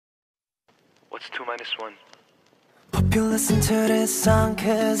What's 2 minus 1? Hope you listen to this song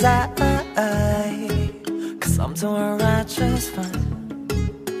cause I'm doing right just fine.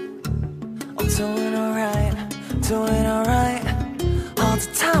 I'm doing alright, doing alright. All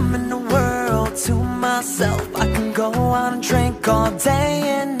the time in the world to myself. I can go out and drink all day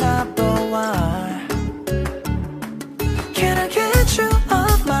and not but why? Can I get you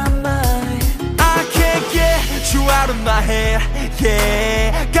off my mind? I can't get you out of my head,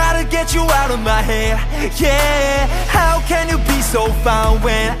 yeah. Gotta get you out of my head, yeah. How can you be so fine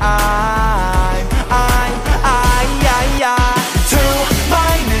when I'm 2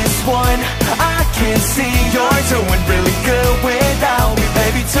 minus 1. I can see you're doing really good without me,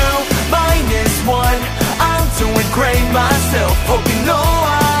 baby. 2 minus 1. I'm doing great myself. Hope you know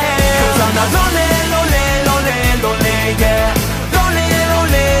I am. Cause I'm not lonely, lonely, lonely, lonely, yeah. Lonely,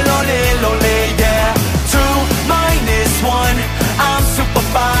 lonely, lonely, lonely, yeah. 2 minus 1. I'm super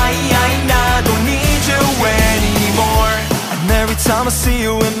fine. I don't need you anymore. And every time I see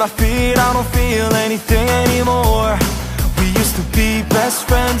you in my feet, I don't feel anything anymore. We used to be best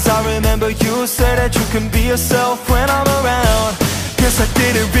friends. I remember you said that you can be yourself when I'm around. Guess I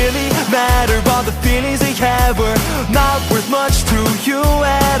didn't really matter. All the feelings we had were not worth much to you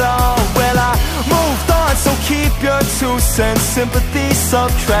at all. Well, I moved on, so keep your 2 cents. Sympathy,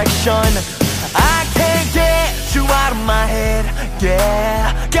 subtraction. I can't get you out of my head,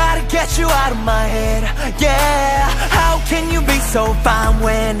 yeah. Gotta get you out of my head, yeah. How can you be so fine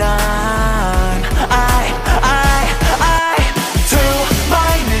when I'm 2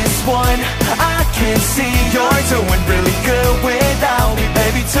 minus 1. I can see you're doing really good without me,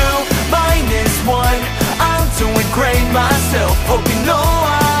 baby. 2 minus 1. I'm doing great myself. Hope you know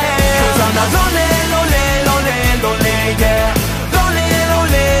I am. Cause I'm not lonely, lonely, lonely, lonely, yeah. Lonely,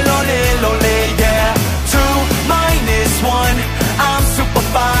 lonely, lonely, lonely, yeah. 2 minus 1. I'm super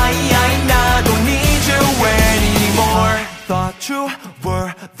fine. I don't need you anymore. Thought you were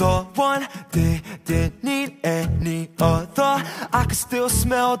the one, didn't need any other. I can still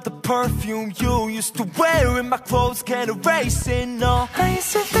smell the perfume you used to wear, and my clothes can't erase it, no.